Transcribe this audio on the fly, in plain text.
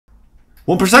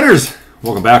One percenters,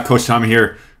 welcome back. Coach Tommy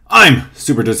here. I'm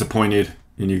super disappointed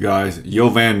in you guys.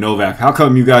 Jovan Novak. How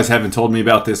come you guys haven't told me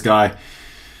about this guy?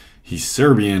 He's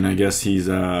Serbian. I guess he's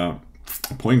a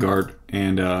point guard.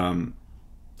 And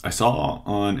I saw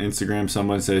on Instagram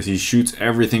someone says he shoots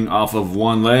everything off of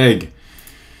one leg.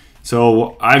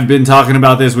 So I've been talking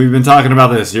about this. We've been talking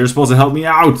about this. You're supposed to help me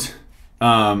out.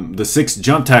 The 6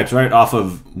 jump types, right? Off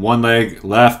of one leg,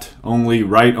 left only,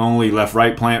 right only, left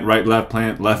right plant, right left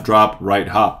plant, left drop, right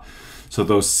hop. So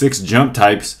those 6 jump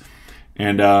types,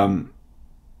 and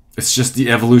it's just the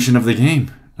evolution of the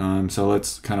game. So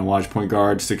let's kind of watch point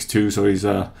guard, 6'2", so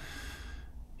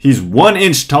he's 1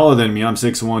 inch taller than me. I'm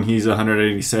 6'1", he's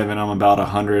 187, I'm about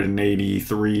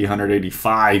 183,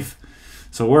 185.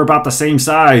 So we're about the same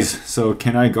size. So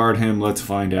can I guard him? Let's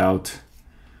find out.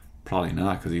 Probably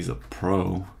not, because he's a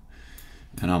pro.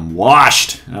 And I'm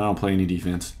washed. I don't play any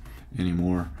defense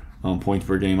anymore. Points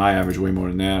per game, I average way more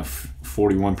than that.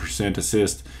 41%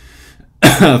 assist.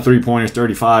 3-pointers,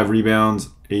 35. Rebounds,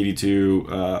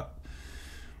 82.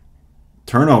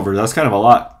 Turnover, that's kind of a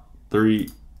lot. 3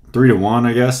 to 1,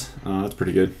 I guess. That's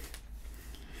pretty good.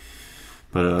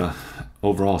 But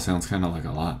overall, sounds kind of like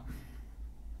a lot.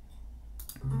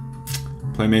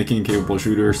 Playmaking, capable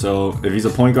shooter. So if he's a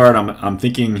point guard, I'm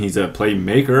thinking he's a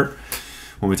playmaker.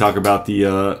 When we talk about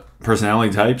the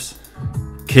personality types,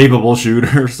 capable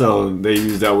shooter. So they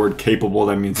use that word capable.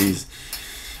 That means he's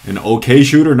an okay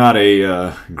shooter, not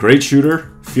a great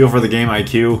shooter. Feel for the game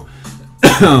IQ.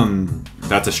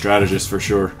 That's a strategist for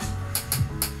sure.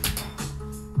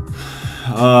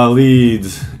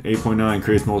 Leads 8.9,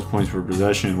 creates most points per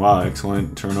possession. Wow,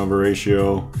 excellent turnover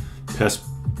ratio. Best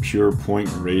pure point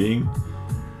rating.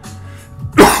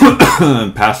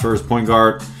 Pass first, point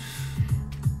guard.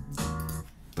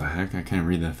 The heck? I can't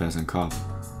read that fast and cough.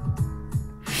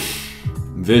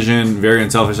 Vision, very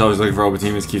unselfish, always looking for open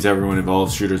teammates, keeps everyone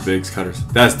involved. Shooters, bigs, cutters.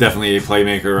 That's definitely a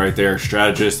playmaker right there.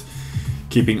 Strategist,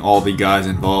 keeping all the guys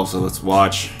involved. So let's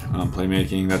watch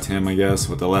playmaking. That's him, I guess,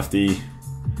 with the lefty.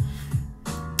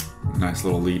 Nice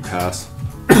little lead pass.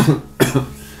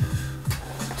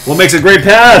 What makes a great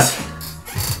pass?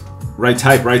 Right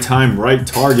type, right time, right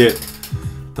target.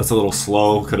 That's a little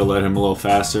slow. Could have let him a little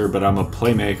faster, but I'm a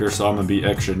playmaker, so I'm going to be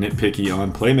extra nitpicky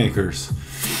on playmakers.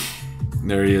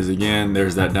 There he is again.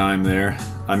 There's that dime there.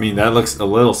 I mean, that looks a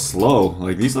little slow.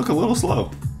 Like, these look a little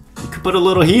slow. You could put a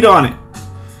little heat on it.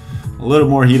 A little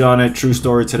more heat on it. True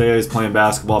story today. I was playing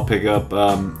basketball pickup,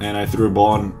 and I threw a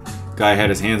ball, and guy had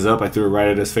his hands up. I threw it right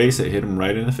at his face. It hit him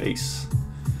right in the face.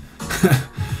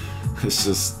 It's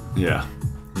just, yeah.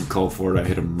 You called for it. I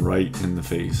hit him right in the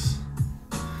face.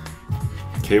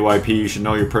 KYP, you should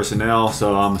know your personnel,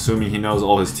 so I'm assuming he knows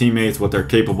all his teammates, what they're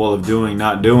capable of doing,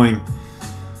 not doing.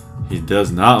 He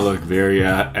does not look very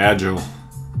agile.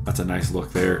 That's a nice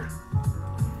look there.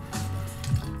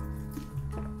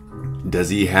 Does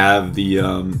he have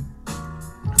the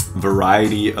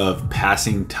variety of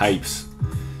passing types?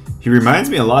 He reminds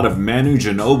me a lot of Manu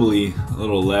Ginobili, a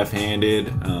little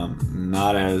left-handed,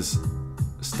 not as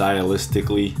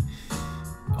stylistically.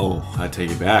 Oh, I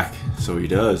take it back. So he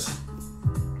does.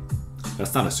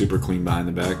 That's not a super clean behind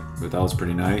the back, but that was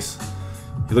pretty nice.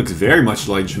 He looks very much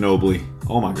like Ginobili.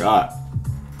 Oh my god.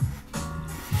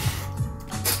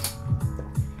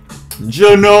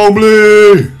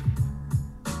 Ginobili!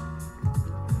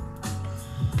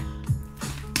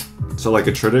 So like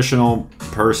a traditional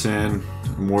person,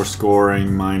 more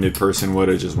scoring-minded person would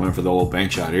have just went for the old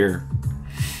bank shot here.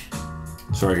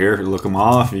 So right here, look them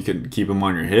off. You can keep them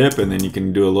on your hip, and then you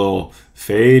can do a little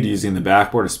fade using the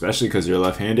backboard, especially because you're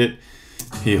left-handed.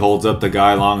 He holds up the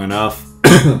guy long enough,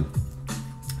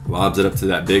 lobs it up to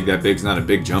that big. That big's not a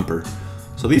big jumper.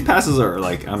 So these passes are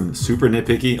like, I'm super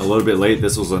nitpicky. A little bit late.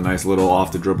 This was a nice little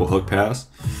off the dribble hook pass.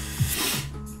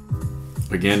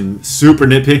 Again, super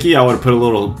nitpicky. I would have put a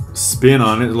little spin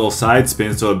on it, a little side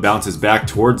spin, so it bounces back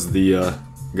towards the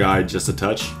guy just a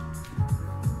touch.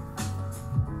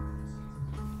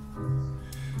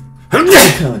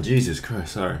 Oh, Jesus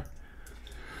Christ, sorry.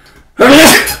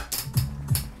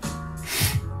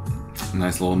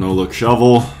 Nice little no-look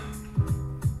shovel.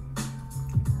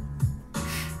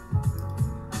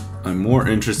 I'm more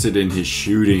interested in his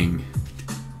shooting.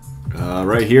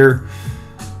 Right here.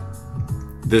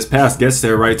 This pass gets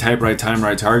there. Right type, right time,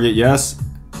 right target. Yes.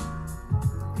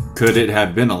 Could it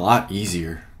have been a lot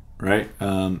easier? Right?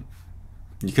 You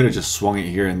could have just swung it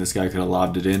here and this guy could have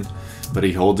lobbed it in. But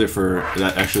he holds it for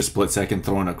that extra split second,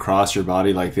 throwing across your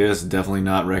body like this. Definitely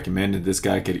not recommended. This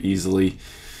guy could easily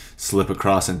slip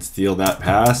across and steal that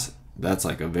pass. That's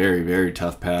like a very, very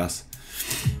tough pass.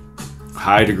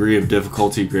 High degree of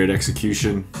difficulty, great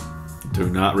execution. Do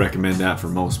not recommend that for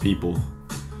most people.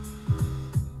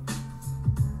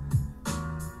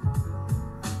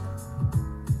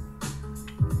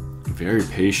 Very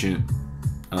patient.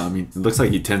 It looks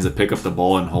like he tends to pick up the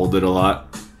ball and hold it a lot.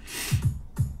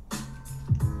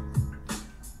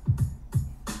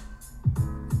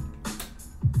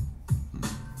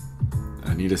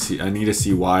 I need to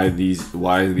see why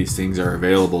these things are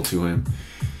available to him.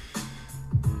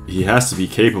 He has to be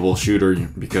capable shooter,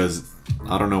 because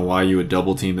I don't know why you would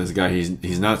double team this guy.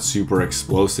 He's not super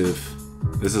explosive.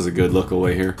 This is a good look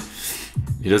away here.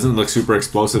 He doesn't look super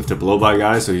explosive to blow by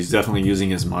guys, so he's definitely using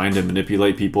his mind to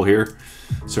manipulate people here.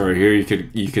 So right here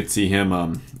you could see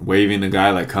him waving the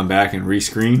guy like come back and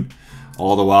rescreen.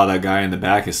 All the while that guy in the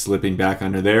back is slipping back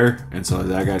under there, and so as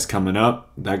that guy's coming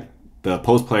up, the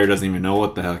post player doesn't even know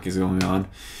what the heck is going on.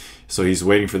 So he's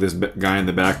waiting for this guy in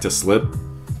the back to slip.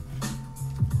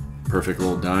 Perfect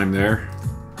little dime there.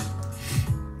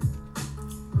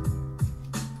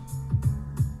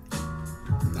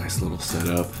 Nice little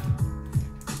setup.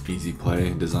 Easy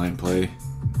play, design play.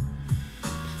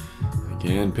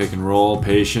 Again, pick and roll,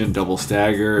 patient, double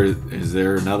stagger. Is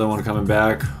there another one coming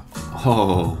back?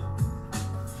 Oh.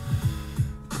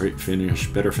 Great finish.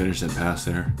 Better finish than pass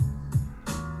there.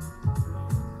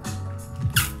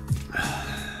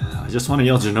 I just want to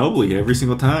yell Ginobili every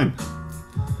single time.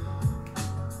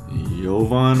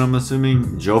 Jovan, I'm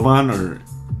assuming. Jovan or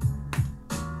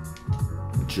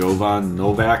Jovan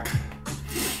Novak.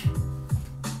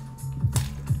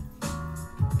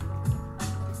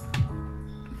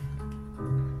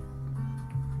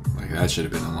 Like that should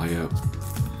have been a layup.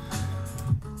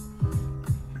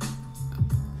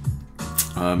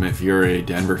 If you're a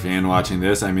Denver fan watching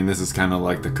this, I mean, this is kind of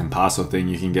like the Compasso thing.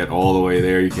 You can get all the way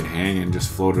there, you can hang and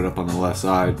just float it up on the left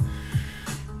side.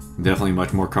 Definitely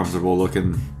much more comfortable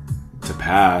looking to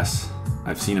pass.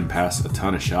 I've seen him pass a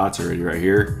ton of shots already right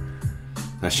here.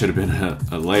 That should have been a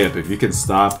layup. If you can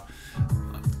stop,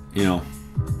 you know,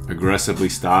 aggressively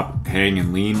stop, hang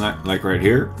and lean like right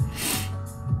here.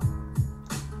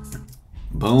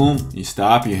 Boom, you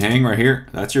stop, you hang right here.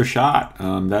 That's your shot.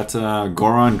 That's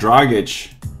Goran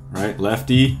Dragic, right?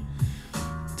 Lefty.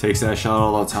 Takes that shot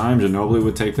all the time. Ginobili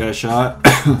would take that shot.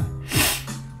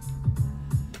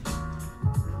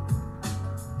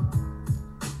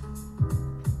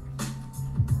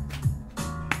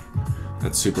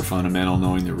 That's super fundamental,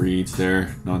 knowing the reads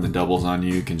there, knowing the doubles on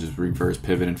you. You can just reverse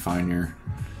pivot and find your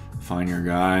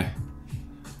guy.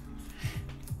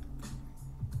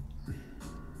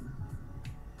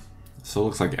 So it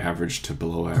looks like average to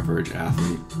below average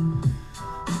athlete.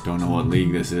 Don't know what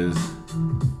league this is.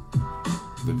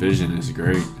 The vision is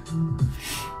great.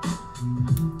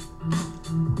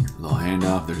 Little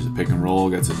handoff, there's a pick and roll,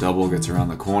 gets a double, gets around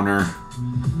the corner.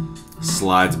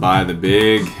 Slides by the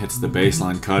big, hits the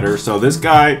baseline cutter. So this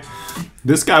guy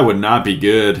would not be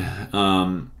good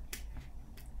in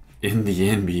the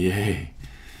NBA,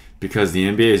 because the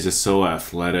NBA is just so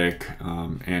athletic,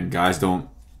 and guys don't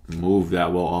move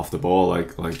that well off the ball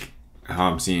like how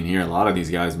I'm seeing here. A lot of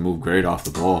these guys move great off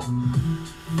the ball.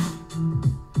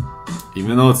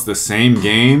 Even though it's the same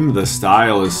game, the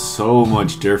style is so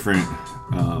much different,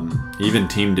 even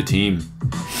team to team.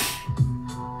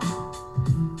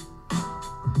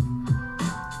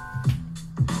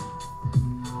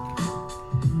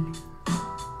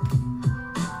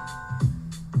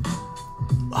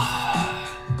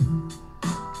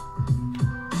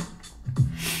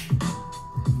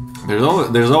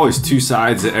 There's always two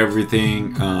sides to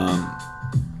everything.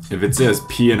 If it says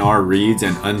P&R reads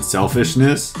and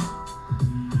unselfishness,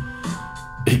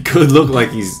 it could look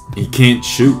like he can't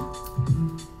shoot,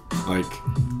 like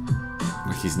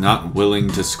he's not willing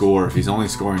to score. If he's only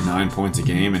scoring 9 points a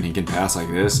game and he can pass like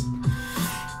this,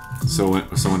 so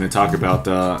when they talk about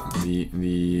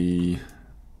the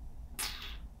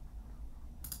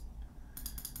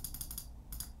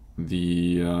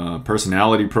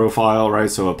personality profile, right?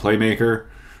 So a playmaker,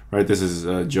 right? This is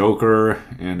Joker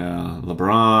and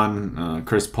LeBron,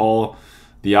 Chris Paul.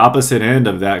 The opposite end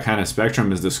of that kind of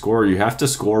spectrum is the scorer. You have to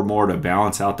score more to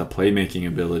balance out the playmaking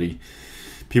ability.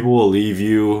 People will leave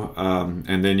you,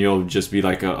 and then you'll just be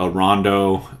like a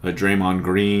Rondo, a Draymond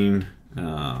Green,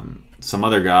 some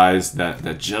other guys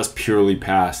that just purely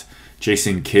pass.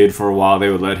 Jason Kidd, for a while, they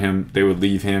would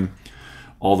leave him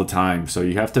all the time. So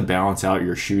you have to balance out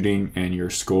your shooting and your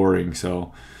scoring.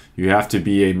 So you have to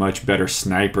be a much better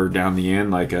sniper down the end,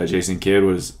 like Jason Kidd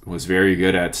was very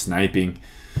good at sniping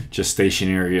just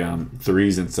stationary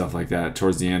threes and stuff like that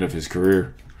towards the end of his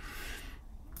career.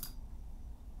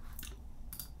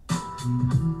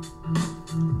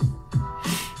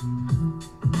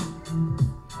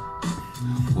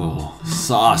 Little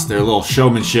sauce, their little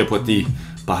showmanship with the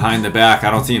behind the back.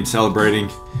 I don't see him celebrating.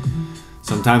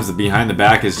 Sometimes the behind the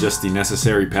back is just the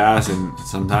necessary pass, and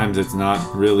sometimes it's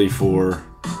not really for,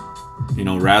 you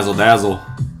know, razzle dazzle.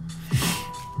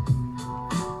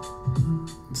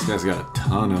 This guy's got a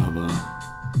ton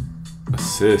of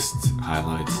assist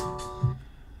highlights.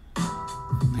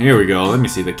 Here we go. Let me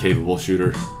see the capable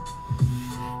shooter.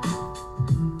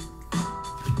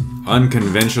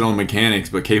 Unconventional mechanics,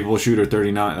 but capable shooter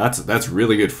 39. That's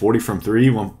really good. 40 from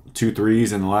 3, 2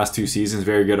 threes in the last 2 seasons.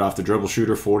 Very good off the dribble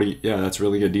shooter. 40. Yeah, that's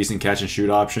really good. Decent catch and shoot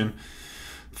option.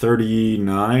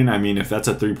 39. I mean, if that's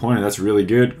a 3-pointer, that's really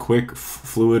good. Quick,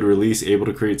 fluid release, able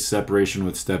to create separation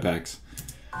with step backs.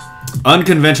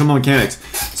 Unconventional mechanics.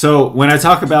 So when I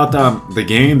talk about the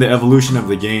game, the evolution of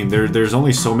the game, there's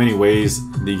only so many ways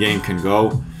the game can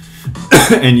go,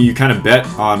 and you kind of bet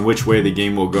on which way the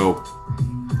game will go.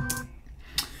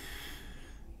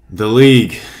 The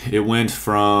league, it went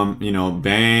from, you know,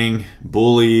 bang,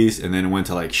 bullies, and then it went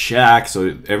to like Shaq,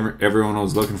 so everyone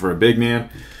was looking for a big man.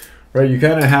 Right, you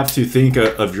kind of have to think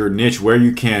of your niche, where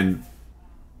you can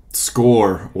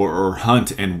score or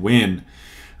hunt and win.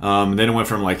 Then it went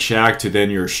from like Shaq to then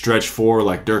your stretch 4,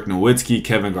 like Dirk Nowitzki,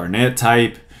 Kevin Garnett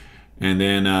type. And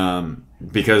then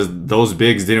because those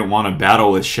bigs didn't want to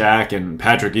battle with Shaq and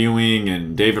Patrick Ewing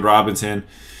and David Robinson.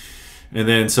 And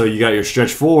then so you got your stretch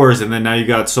 4s, and then now you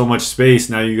got so much space.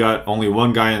 Now you got only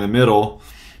one guy in the middle,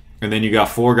 and then you got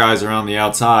 4 guys around the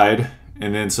outside.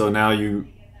 And then so now you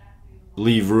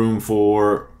leave room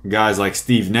for guys like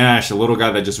Steve Nash, a little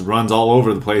guy that just runs all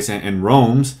over the place and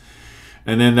roams.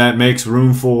 And then that makes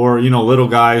room for, you know, little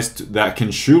guys that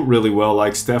can shoot really well,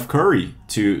 like Steph Curry,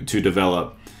 to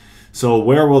develop. So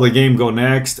where will the game go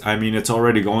next? I mean, it's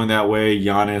already going that way.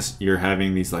 Giannis, you're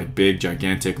having these like big,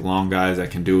 gigantic, long guys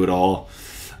that can do it all.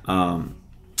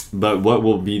 But what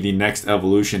will be the next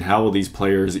evolution? How will these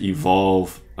players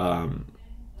evolve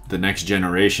the next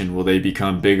generation? Will they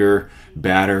become bigger,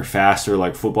 badder, faster,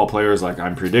 like football players, like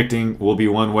I'm predicting will be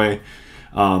one way?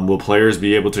 Will players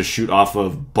be able to shoot off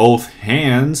of both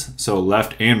hands, so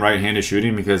left and right-handed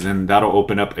shooting, because then that'll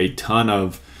open up a ton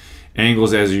of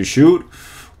angles as you shoot?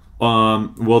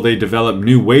 Will they develop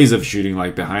new ways of shooting,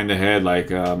 like behind the head? Like,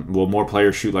 will more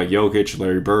players shoot like Jokic,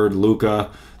 Larry Bird, Luka,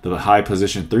 the high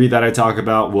position 3 that I talk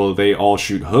about? Will they all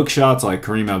shoot hook shots like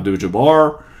Kareem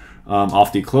Abdul-Jabbar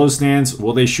off the close stance?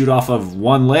 Will they shoot off of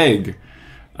one leg?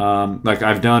 Like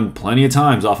I've done plenty of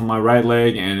times off of my right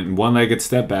leg and one-legged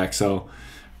step back. So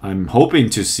I'm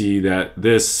hoping to see that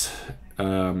this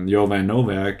Jovan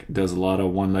Novak does a lot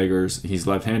of one-leggers. He's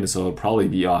left-handed, so it'll probably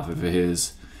be off of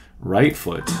his right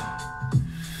foot.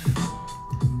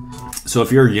 So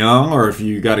if you're young, or if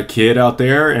you got a kid out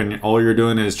there and all you're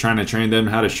doing is trying to train them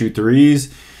how to shoot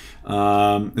threes,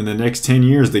 in the next 10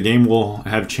 years the game will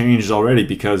have changed already,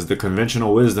 because the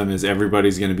conventional wisdom is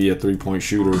everybody's going to be a 3-point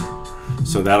shooter.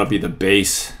 So that'll be the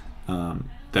base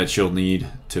that you'll need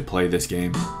to play this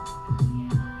game.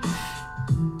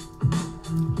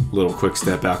 Little quick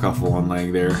step back off of one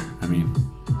leg there. I mean,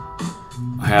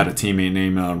 I had a teammate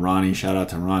named Ronnie. Shout out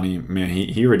to Ronnie. Man,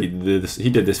 he already did this. He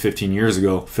did this 15 years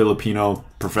ago. Filipino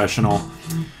professional.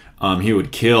 He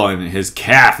would kill, and his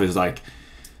calf is like,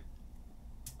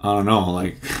 I don't know,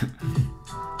 like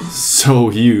so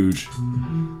huge.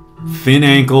 Thin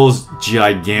ankles,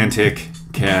 gigantic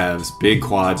calves. Big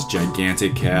quads,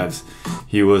 gigantic calves.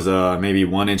 He was maybe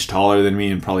 1 inch taller than me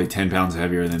and probably 10 pounds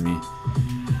heavier than me.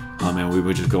 And we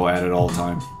would just go at it all the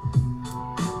time.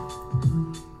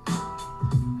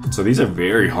 So these are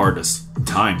very hard to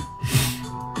time.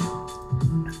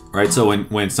 Right, so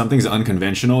when something's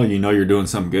unconventional, you know you're doing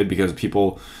something good, because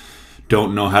people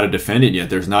don't know how to defend it yet.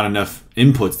 There's not enough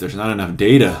inputs. There's not enough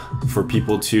data for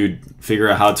people to figure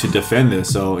out how to defend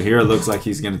this. So here it looks like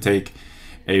he's going to take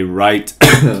a right,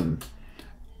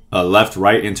 a left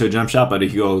right into a jump shot, but he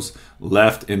goes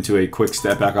left into a quick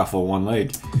step back off of one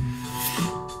leg.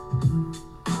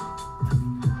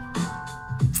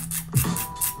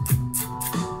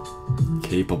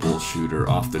 Capable shooter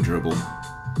off the dribble.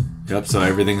 Yep, so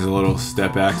everything's a little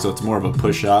step back, so it's more of a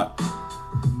push shot.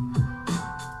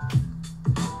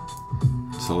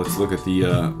 So let's look at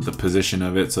the position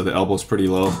of it. So the elbow's pretty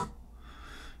low.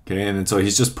 Okay, and then so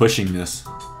he's just pushing this.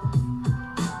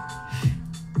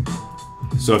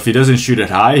 So if he doesn't shoot it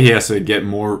high, he has to get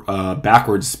more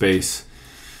backward space.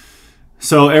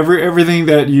 So everything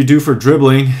that you do for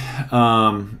dribbling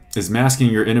is masking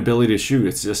your inability to shoot.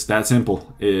 It's just that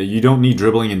simple. You don't need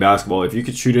dribbling in basketball. If you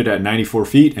could shoot it at 94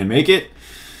 feet and make it,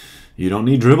 you don't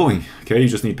need dribbling. Okay, you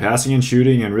just need passing and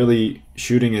shooting, and really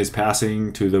shooting is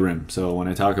passing to the rim. So when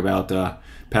I talk about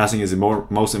passing is the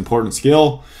most important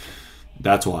skill,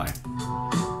 That's why.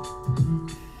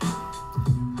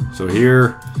 So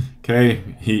here, okay,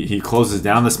 he closes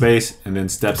down the space and then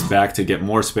steps back to get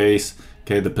more space.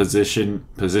 Okay, the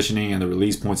positioning and the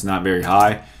release point's not very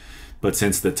high, but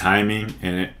since the timing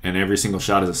and every single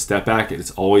shot is a step back,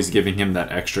 it's always giving him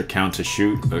that extra count to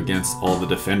shoot against all the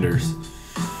defenders.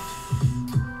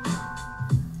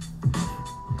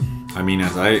 I mean,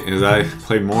 as I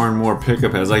play more and more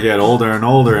pickup, as I get older and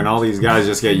older, and all these guys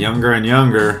just get younger and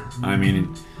younger, I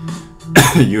mean,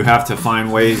 you have to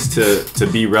find ways to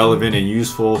be relevant and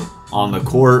useful on the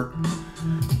court.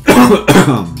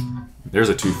 There's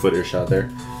a 2-footer shot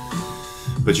there.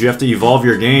 But you have to evolve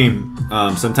your game.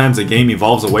 Sometimes the game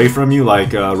evolves away from you,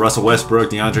 like Russell Westbrook,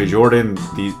 DeAndre Jordan,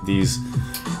 these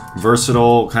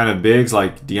versatile kind of bigs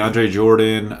like DeAndre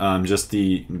Jordan, just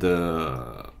the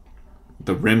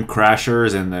rim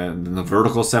crashers and the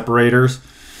vertical separators.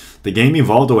 The game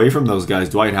evolved away from those guys.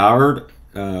 Dwight Howard,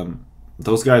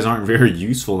 those guys aren't very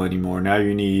useful anymore. Now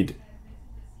you need,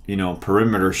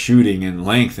 perimeter shooting and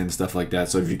length and stuff like that.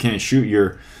 So if you can't shoot,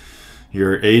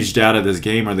 you're aged out of this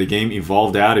game, or the game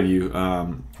evolved out of you.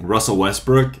 Russell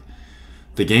Westbrook,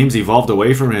 the game's evolved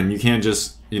away from him. You can't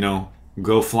just,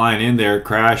 go flying in there,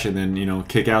 crash, and then,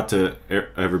 kick out to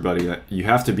everybody. You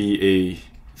have to be a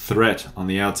threat on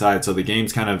the outside. So the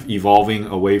game's kind of evolving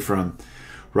away from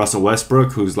Russell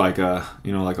Westbrook, who's like a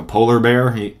polar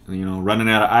bear. He, running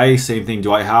out of ice. Same thing,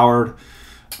 Dwight Howard.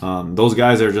 Those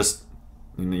guys are just,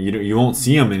 you won't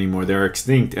see them anymore. They're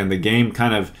extinct, and the game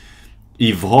kind of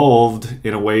evolved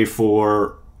in a way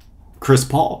for Chris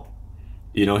Paul.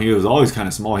 He was always kind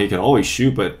of small. He could always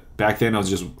shoot, but back then it was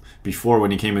just before, when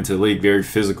he came into the league, very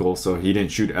physical, so he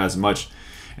didn't shoot as much.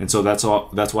 And so that's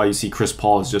why you see Chris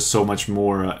Paul is just so much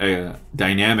more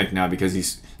dynamic now, because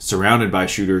he's surrounded by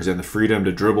shooters, and the freedom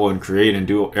to dribble and create and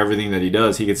do everything that he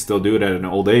does, he could still do it at an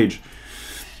old age.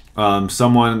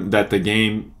 Someone that the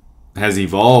game has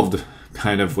evolved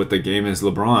kind of with the game is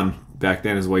LeBron. Back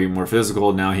then is way more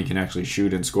physical. Now he can actually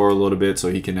shoot and score a little bit,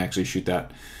 so he can actually shoot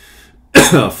that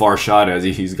far shot as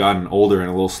he's gotten older and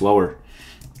a little slower.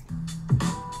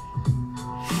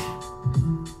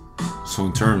 So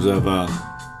in terms of,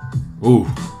 ooh,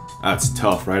 that's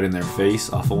tough, right in their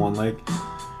face off of one leg.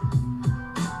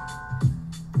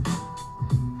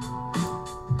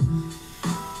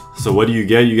 So what do you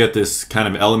get? You get this kind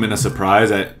of element of surprise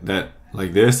that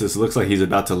like this. This looks like he's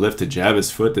about to lift to jab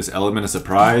his foot, this element of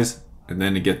surprise, and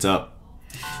then it gets up.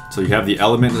 So you have the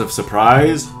element of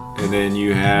surprise, and then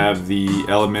you have the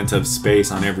element of space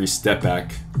on every step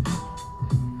back.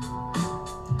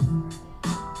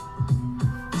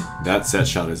 That set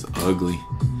shot is ugly.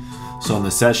 So on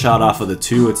the set shot off of the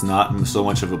 2, it's not so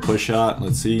much of a push shot.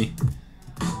 Let's see.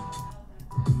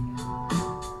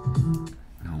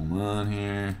 Hold on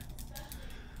here.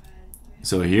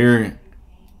 So here,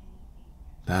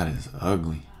 that is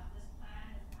ugly.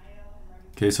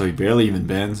 Okay, so he barely even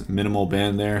bends, minimal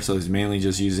bend there. So he's mainly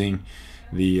just using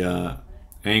the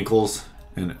ankles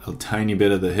and a tiny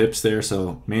bit of the hips there.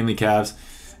 So mainly calves.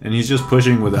 And he's just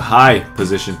pushing with a high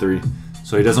position 3.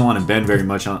 So he doesn't want to bend very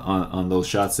much on those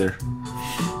shots there.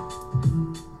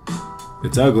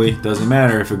 It's ugly. Doesn't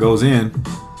matter if it goes in.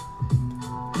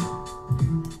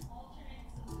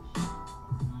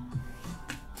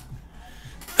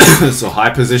 So high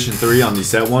position 3 on the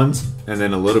set ones, and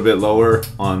then a little bit lower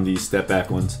on the step back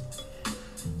ones.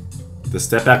 The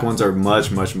step back ones are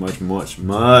much more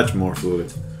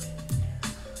fluid.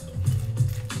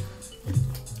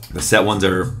 The set ones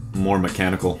are more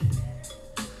mechanical.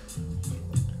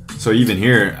 So even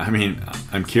here, I mean,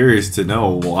 I'm curious to know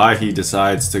why he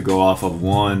decides to go off of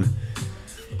 1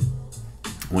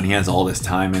 when he has all this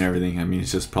time and everything. I mean,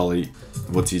 it's just probably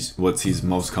what he's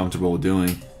most comfortable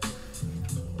doing.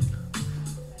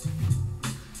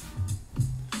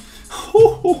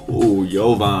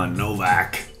 Jovan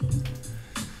Novak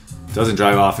doesn't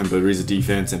drive often, but reads the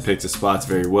defense and picks his spots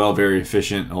very well. Very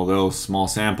efficient, although small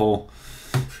sample.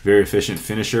 Very efficient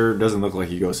finisher. Doesn't look like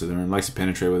he goes to the rim. Likes to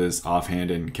penetrate with his offhand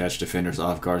and catch defenders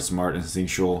off guard. Smart,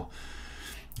 instinctual,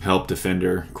 help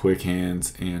defender, quick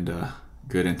hands, and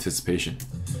good anticipation.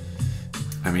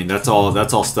 I mean, that's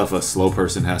all stuff a slow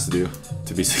person has to do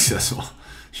to be successful.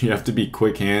 You have to be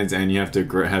quick hands, and you have to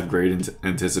have great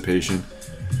anticipation.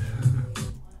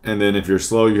 And then if you're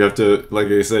slow, you have to, like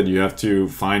I said, you have to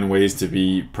find ways to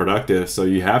be productive. So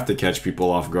you have to catch people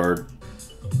off guard.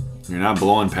 You're not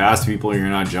blowing past people. You're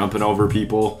not jumping over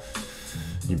people.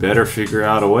 You better figure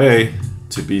out a way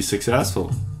to be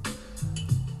successful.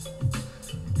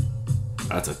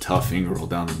 That's a tough finger roll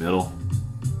down the middle.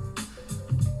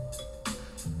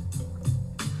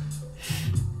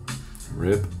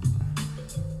 Rip.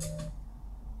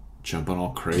 Jumping all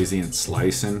crazy and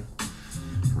slicing.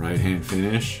 Right hand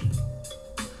finish.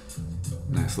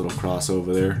 Nice little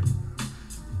crossover there.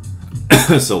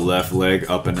 So left leg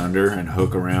up and under and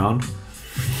hook around.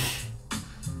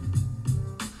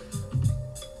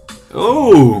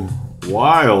 Oh,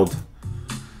 wild.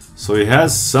 So he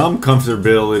has some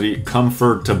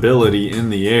comfortability in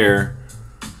the air.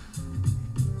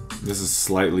 This is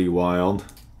slightly wild.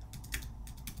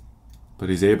 But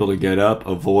he's able to get up,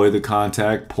 avoid the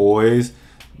contact, poise,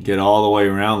 get all the way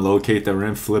around, locate the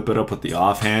rim, flip it up with the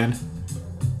offhand.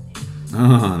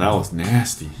 Oh, that was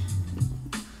nasty.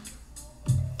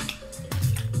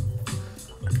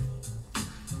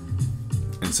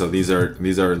 And so these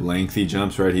are lengthy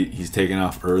jumps, right? He's taking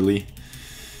off early.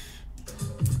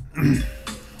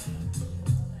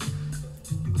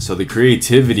 So the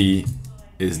creativity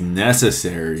is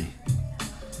necessary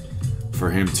for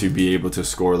him to be able to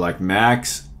score. Like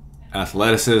max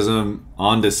athleticism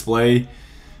on display,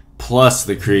 plus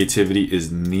the creativity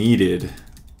is needed.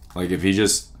 Like if he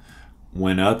just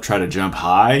went up, tried to jump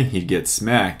high, he'd get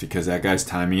smacked because that guy's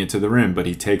timing it to the rim. But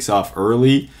he takes off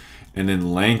early and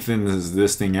then lengthens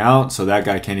this thing out so that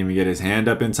guy can't even get his hand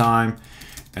up in time.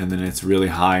 And then it's really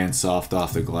high and soft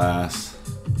off the glass.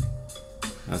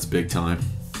 That's big time.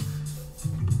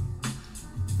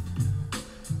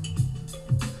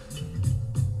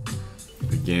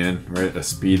 Again, right, a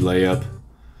speed layup.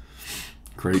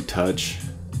 Great touch.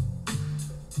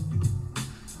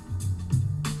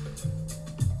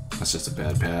 That's just a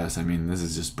bad pass. I mean, this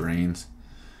is just brains.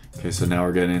 Okay, so now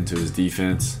we're getting into his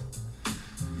defense.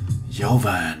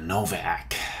 Jovan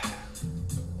Novak.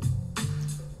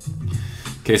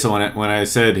 Okay, so when I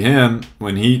said him,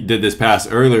 when he did this pass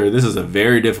earlier, this is a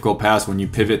very difficult pass when you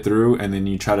pivot through and then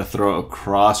you try to throw it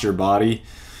across your body.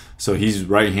 So he's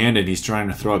right-handed. He's trying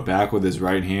to throw it back with his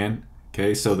right hand.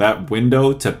 Okay, so that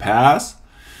window to pass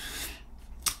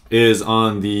is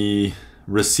on the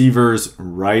receiver's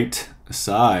right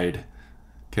side.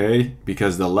 Okay,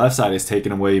 because the left side is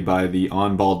taken away by the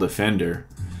on-ball defender.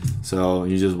 So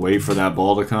you just wait for that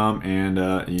ball to come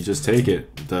and you just take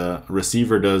it. The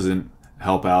receiver doesn't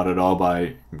help out at all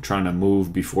by trying to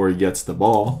move before he gets the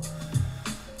ball.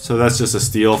 So that's just a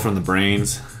steal from the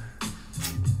brains.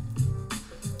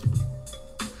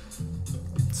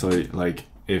 So like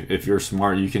if you're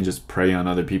smart, you can just prey on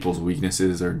other people's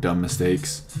weaknesses or dumb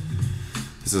mistakes.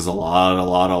 This is a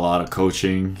lot of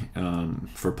coaching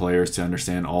for players to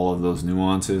understand all of those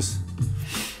nuances.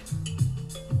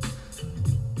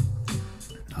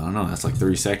 I don't know, that's like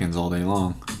 30 seconds all day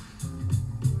long.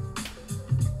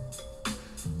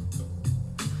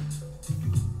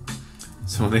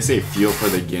 So when they say feel for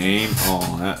the game,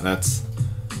 oh, that's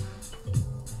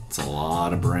a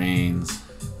lot of brains.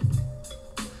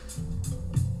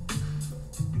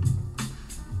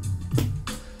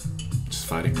 Just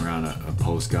fighting around a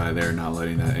post guy there, not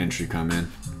letting that entry come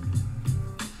in.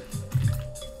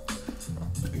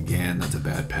 Again, that's a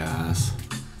bad pass.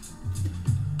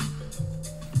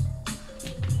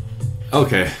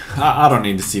 Okay, I don't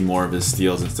need to see more of his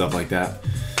steals and stuff like that.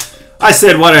 I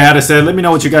said what I had to say. Let me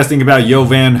know what you guys think about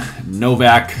Jovan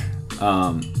Novak.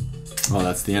 Oh,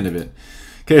 that's the end of it.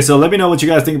 Okay, so let me know what you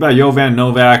guys think about Jovan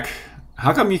Novak.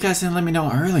 How come you guys didn't let me know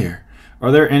earlier?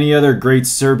 Are there any other great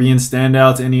Serbian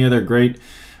standouts? Any other great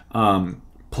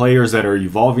players that are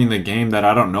evolving the game that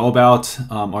I don't know about?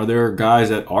 Are there guys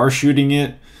that are shooting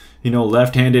it, you know,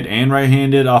 left-handed and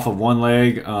right-handed off of one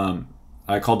leg?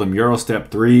 I call them Euro step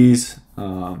threes,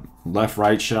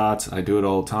 left-right shots. I do it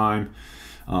all the time.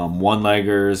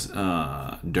 One-leggers.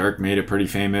 Dirk made it pretty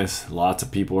famous. Lots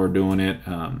of people are doing it.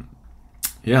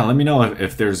 Yeah, let me know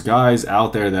if there's guys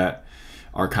out there that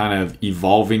are kind of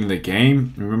evolving the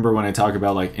game. Remember when I talk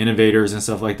about like innovators and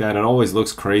stuff like that, it always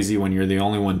looks crazy when you're the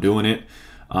only one doing it.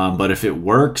 But if it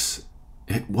works,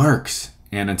 it works.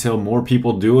 And until more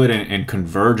people do it and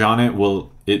converge on it,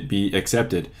 will it be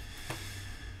accepted?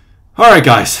 All right,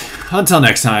 guys. Until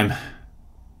next time,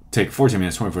 take 14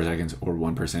 minutes, 24 seconds, or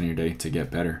 1% of your day to get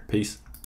better. Peace.